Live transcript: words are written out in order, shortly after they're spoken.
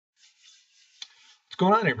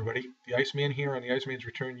going on, everybody? The Iceman here on the Iceman's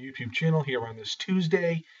Return YouTube channel here on this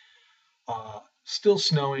Tuesday. Still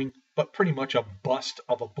snowing, but pretty much a bust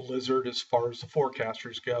of a blizzard as far as the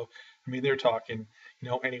forecasters go. I mean, they're talking,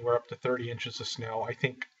 anywhere up to 30 inches of snow. I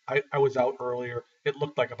think I was out earlier. It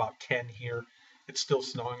looked like about 10 here. It's still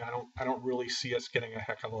snowing. I don't really see us getting a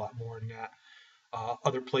heck of a lot more than that.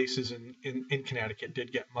 Other places in Connecticut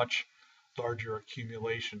did get much larger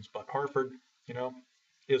accumulations, but Hartford,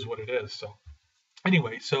 is what it is. So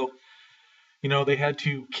anyway, they had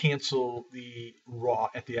to cancel the Raw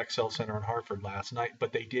at the XL Center in Hartford last night,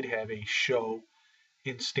 but they did have a show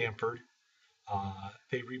in Stamford.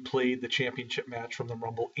 They replayed the championship match from the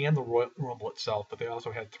Rumble and the Royal Rumble itself, but they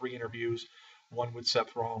also had 3 interviews, one with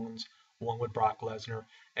Seth Rollins, one with Brock Lesnar,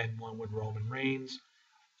 and one with Roman Reigns.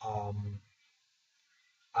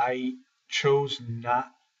 I chose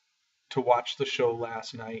not to watch the show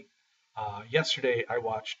last night. Yesterday, I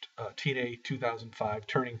watched TNA 2005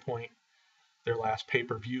 Turning Point, their last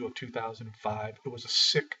pay-per-view of 2005. It was a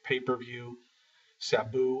sick pay-per-view.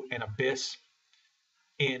 Sabu and Abyss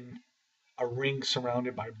in a ring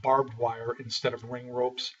surrounded by barbed wire instead of ring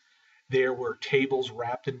ropes. There were tables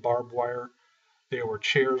wrapped in barbed wire. There were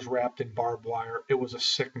chairs wrapped in barbed wire. It was a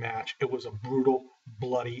sick match. It was a brutal,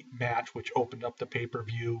 bloody match, which opened up the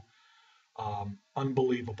pay-per-view.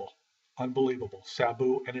 Unbelievable.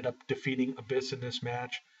 Sabu ended up defeating Abyss in this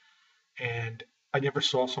match, and I never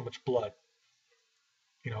saw so much blood,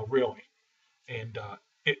 really. And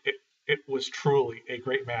it was truly a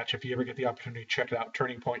great match. If you ever get the opportunity, check it out.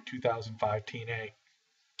 Turning Point 2005 TNA.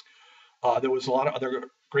 There was a lot of other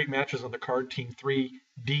great matches on the card. Team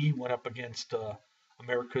 3D went up against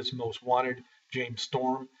America's Most Wanted, James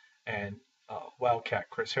Storm, and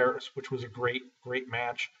Wildcat Chris Harris, which was a great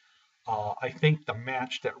match. I think the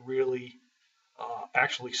match that really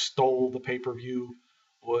actually stole the pay-per-view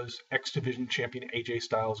was X Division champion AJ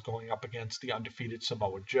Styles going up against the undefeated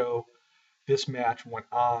Samoa Joe. This match went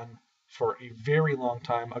on for a very long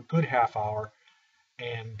time, a good half hour,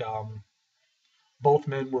 and both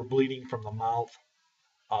men were bleeding from the mouth.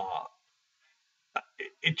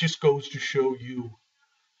 It just goes to show you,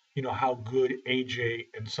 how good AJ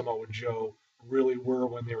and Samoa Joe really were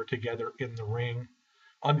when they were together in the ring.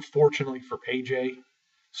 Unfortunately for AJ,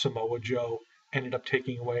 Samoa Joe ended up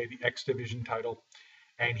taking away the X Division title,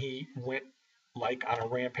 and he went like on a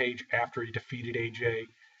rampage after he defeated AJ.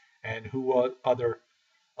 And who other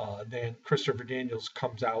than Christopher Daniels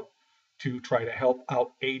comes out to try to help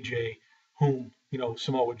out AJ, whom,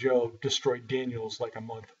 Samoa Joe destroyed Daniels like a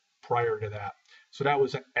month prior to that. So that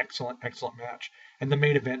was an excellent match. And the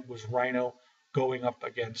main event was Rhino going up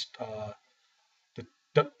against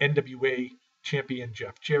the NWA champion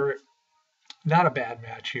Jeff Jarrett. Not a bad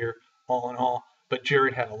match here, all in all, but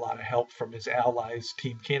Jarrett had a lot of help from his allies,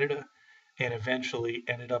 Team Canada, and eventually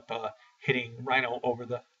ended up hitting Rhino over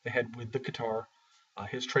the head with the guitar,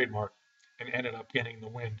 his trademark, and ended up getting the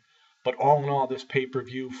win. But all in all, this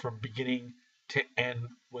pay-per-view from beginning to end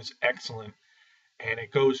was excellent, and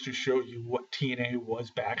it goes to show you what TNA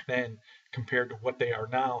was back then compared to what they are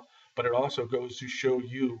now, but it also goes to show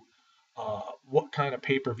you what kind of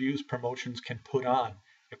pay-per-views promotions can put on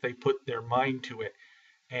if they put their mind to it.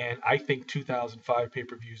 And I think 2005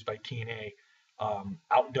 pay-per-views by TNA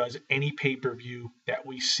outdoes any pay-per-view that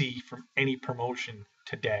we see from any promotion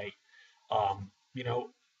today.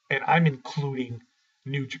 And I'm including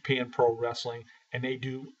New Japan Pro Wrestling, and they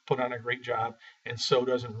do put on a great job, and so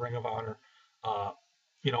does Ring of Honor,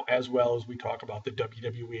 as well as we talk about the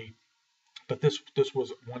WWE. But this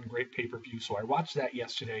was one great pay-per-view, so I watched that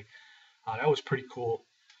yesterday. That was pretty cool.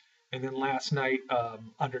 And then last night,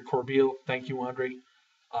 Andre Corbeil, thank you, Andre,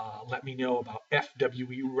 let me know about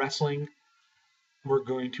FWE Wrestling. We're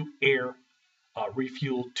going to air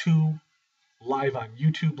Refueled 2 live on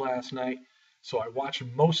YouTube last night. So I watched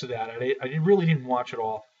most of that. I really didn't watch it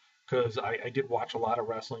all because I did watch a lot of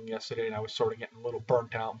wrestling yesterday, and I was sort of getting a little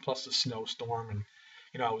burnt out, and plus the snowstorm,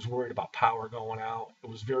 and I was worried about power going out. It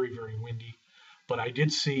was very, very windy. But I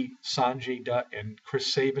did see Sanjay Dutt and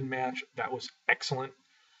Chris Sabin match. That was excellent.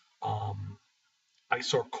 I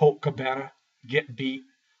saw Colt Cabana get beat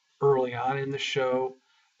early on in the show.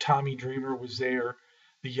 Tommy Dreamer was there.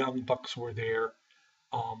 The Young Bucks were there.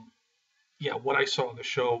 What I saw in the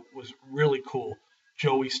show was really cool.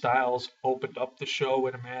 Joey Styles opened up the show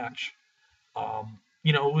in a match.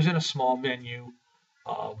 It was in a small venue,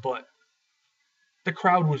 but the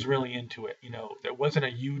crowd was really into it. There wasn't a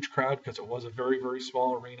huge crowd because it was a very, very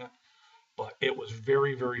small arena, but it was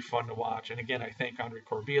very, very fun to watch. And again, I thank Andre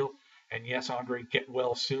Corbeil. And yes, Andre, get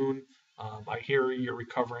well soon. I hear you're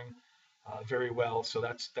recovering very well, so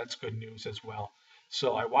that's good news as well.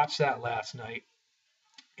 So I watched that last night.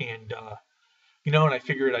 And, and I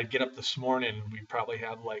figured I'd get up this morning and we'd probably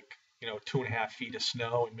have like, 2.5 feet of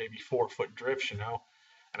snow and maybe 4 foot drifts, And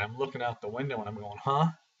I'm looking out the window and I'm going, huh?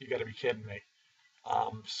 You got to be kidding me.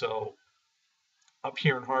 So up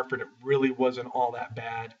here in Hartford, it really wasn't all that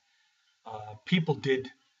bad. People did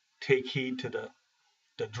take heed to the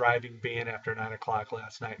driving ban after 9 o'clock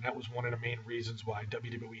last night, and that was one of the main reasons why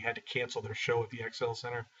WWE had to cancel their show at the XL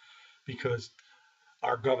Center, because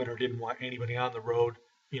our governor didn't want anybody on the road,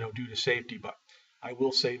 due to safety. But I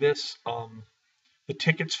will say this: the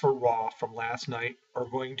tickets for Raw from last night are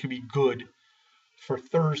going to be good for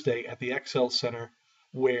Thursday at the XL Center,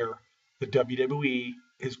 where the WWE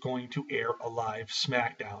is going to air a live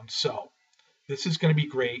SmackDown. So this is going to be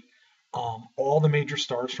great. All the major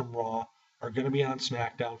stars from Raw are going to be on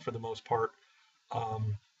SmackDown for the most part.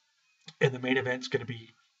 And the main event's going to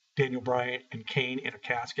be Daniel Bryan and Kane in a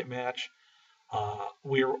casket match.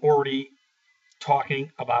 We are already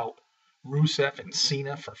talking about Rusev and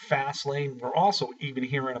Cena for Fastlane. We're also even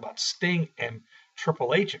hearing about Sting and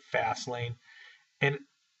Triple H at Fastlane. And,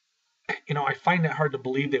 I find it hard to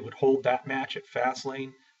believe they would hold that match at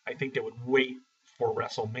Fastlane. I think they would wait for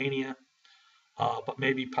WrestleMania. But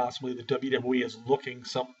maybe possibly the WWE is looking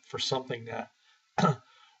for something that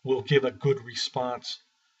will give a good response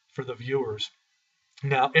for the viewers.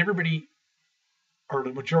 Now, everybody, or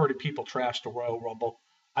the majority of people, trashed the Royal Rumble.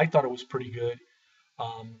 I thought it was pretty good.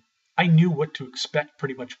 I knew what to expect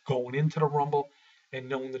pretty much going into the Rumble, and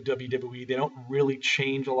knowing the WWE, they don't really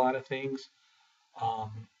change a lot of things.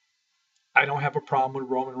 I don't have a problem with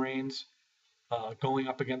Roman Reigns going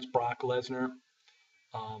up against Brock Lesnar.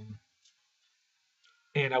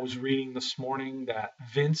 And I was reading this morning that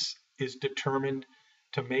Vince is determined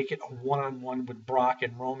to make it a one-on-one with Brock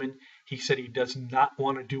and Roman. He said he does not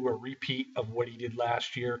want to do a repeat of what he did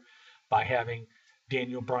last year by having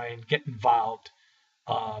Daniel Bryan get involved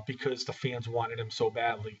because the fans wanted him so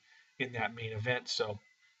badly in that main event. So,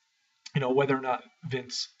 whether or not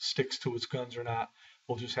Vince sticks to his guns or not,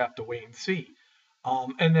 we'll just have to wait and see.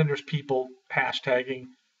 And then there's people hashtagging,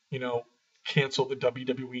 cancel the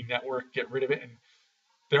WWE network, get rid of it. And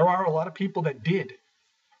there are a lot of people that did.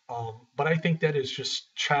 But I think that is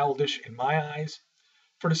just childish in my eyes,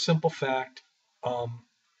 for the simple fact,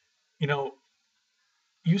 you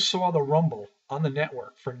saw the Rumble on the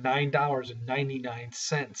network for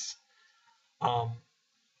 $9.99.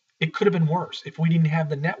 It could have been worse. If we didn't have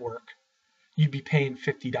the network, you'd be paying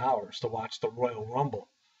 $50 to watch the Royal Rumble.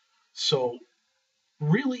 So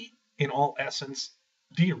really, in all essence,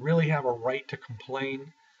 do you really have a right to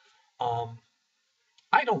complain?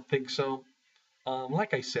 I don't think so.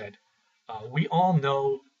 Like I said, we all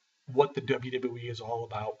know what the WWE is all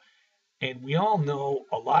about. And we all know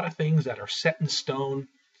a lot of things that are set in stone,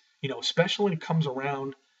 especially when it comes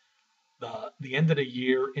around the end of the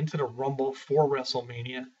year, into the Rumble for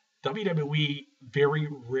WrestleMania. WWE very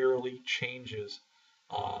rarely changes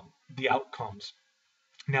the outcomes.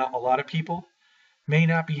 Now, a lot of people may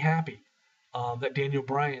not be happy that Daniel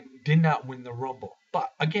Bryan did not win the Rumble.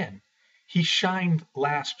 But again, he shined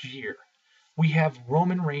last year. We have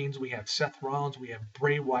Roman Reigns, we have Seth Rollins, we have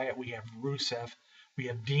Bray Wyatt, we have Rusev, we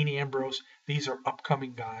have Dean Ambrose. These are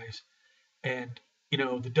upcoming guys. And, the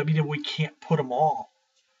WWE can't put them all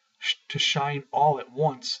to shine all at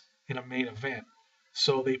once in a main event.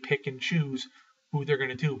 So they pick and choose who they're going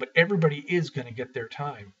to do. But everybody is going to get their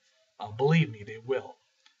time. Believe me, they will.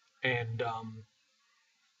 And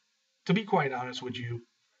to be quite honest with you,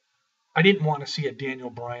 I didn't want to see a Daniel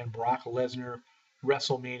Bryan, Brock Lesnar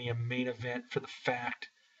WrestleMania main event for the fact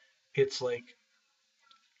it's like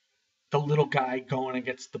the little guy going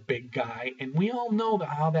against the big guy. And we all know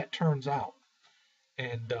how that turns out.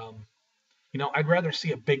 And, I'd rather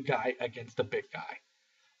see a big guy against a big guy.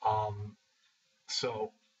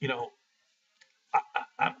 So,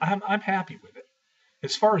 I'm happy with it.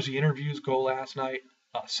 As far as the interviews go last night,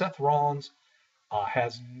 Seth Rollins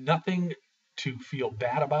has nothing to feel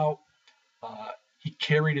bad about. He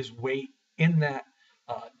carried his weight in that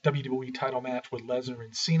WWE title match with Lesnar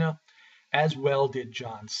and Cena, as well did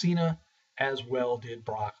John Cena, as well did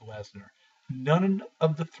Brock Lesnar. None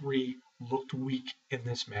of the three looked weak in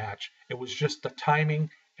this match. It was just the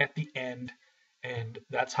timing at the end, and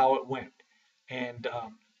that's how it went. And,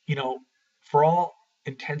 for all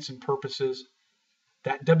intents and purposes,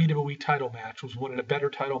 that WWE title match was one of the better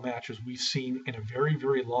title matches we've seen in a very,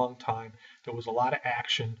 very long time. There was a lot of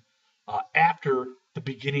action. After the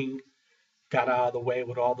beginning got out of the way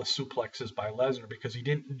with all the suplexes by Lesnar, because he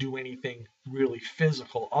didn't do anything really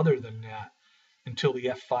physical other than that until the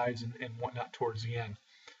F5s and whatnot towards the end.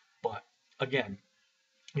 But again,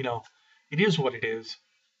 it is what it is.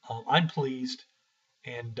 I'm pleased.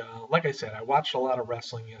 And like I said, I watched a lot of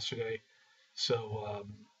wrestling yesterday. So,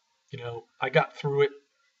 I got through it,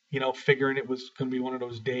 figuring it was going to be one of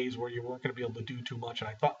those days where you weren't going to be able to do too much. And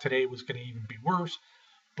I thought today was going to even be worse.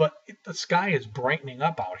 But the sky is brightening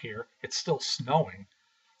up out here. It's still snowing.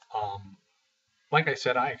 Um, like I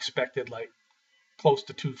said, I expected like close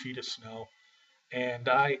to 2 feet of snow. And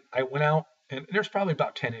I went out, and there's probably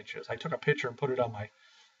about 10 inches. I took a picture and put it on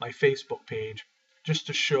my Facebook page just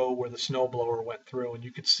to show where the snowblower went through, and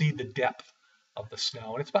you could see the depth of the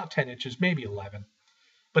snow. And it's about 10 inches, maybe 11.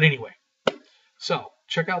 But anyway, so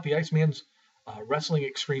check out the Iceman'S Wrestling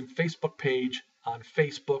Extreme Facebook page on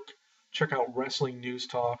Facebook. Check out Wrestling News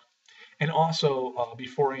Talk. And also,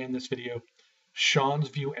 before I end this video, Sean's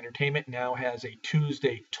View Entertainment now has a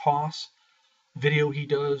Tuesday toss video he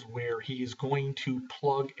does where he's going to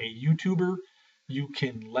plug a YouTuber. You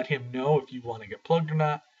can let him know if you want to get plugged or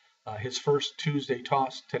not. His first Tuesday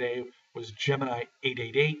toss today was Gemini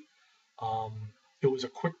 888. It was a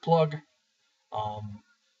quick plug.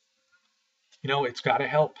 It's got to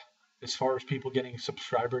help as far as people getting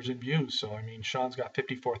subscribers and views. So, I mean, Sean's got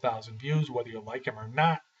 54,000 views, whether you like him or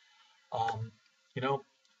not.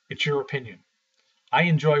 It's your opinion. I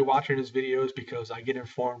enjoy watching his videos because I get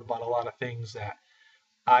informed about a lot of things that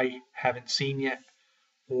I haven't seen yet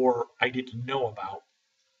or I didn't know about.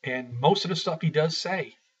 And most of the stuff he does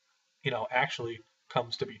say, actually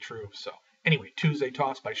comes to be true. So anyway, Tuesday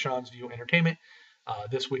Toss by Sean's View Entertainment.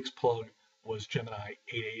 This week's plug was Gemini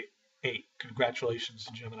 888. Congratulations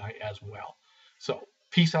to Gemini as well. So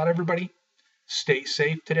peace out, everybody. Stay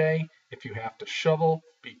safe today. If you have to shovel,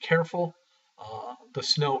 be careful. The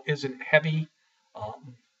snow isn't heavy,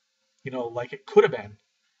 like it could have been,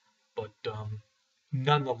 but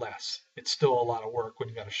nonetheless, it's still a lot of work when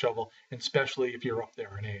you got to shovel, especially if you're up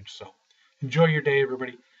there in age. So enjoy your day,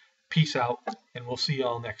 everybody. Peace out, and we'll see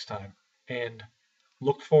y'all next time. And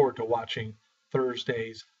look forward to watching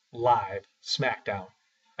Thursday's live SmackDown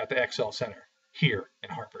at the XL Center here in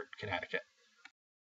Hartford, Connecticut.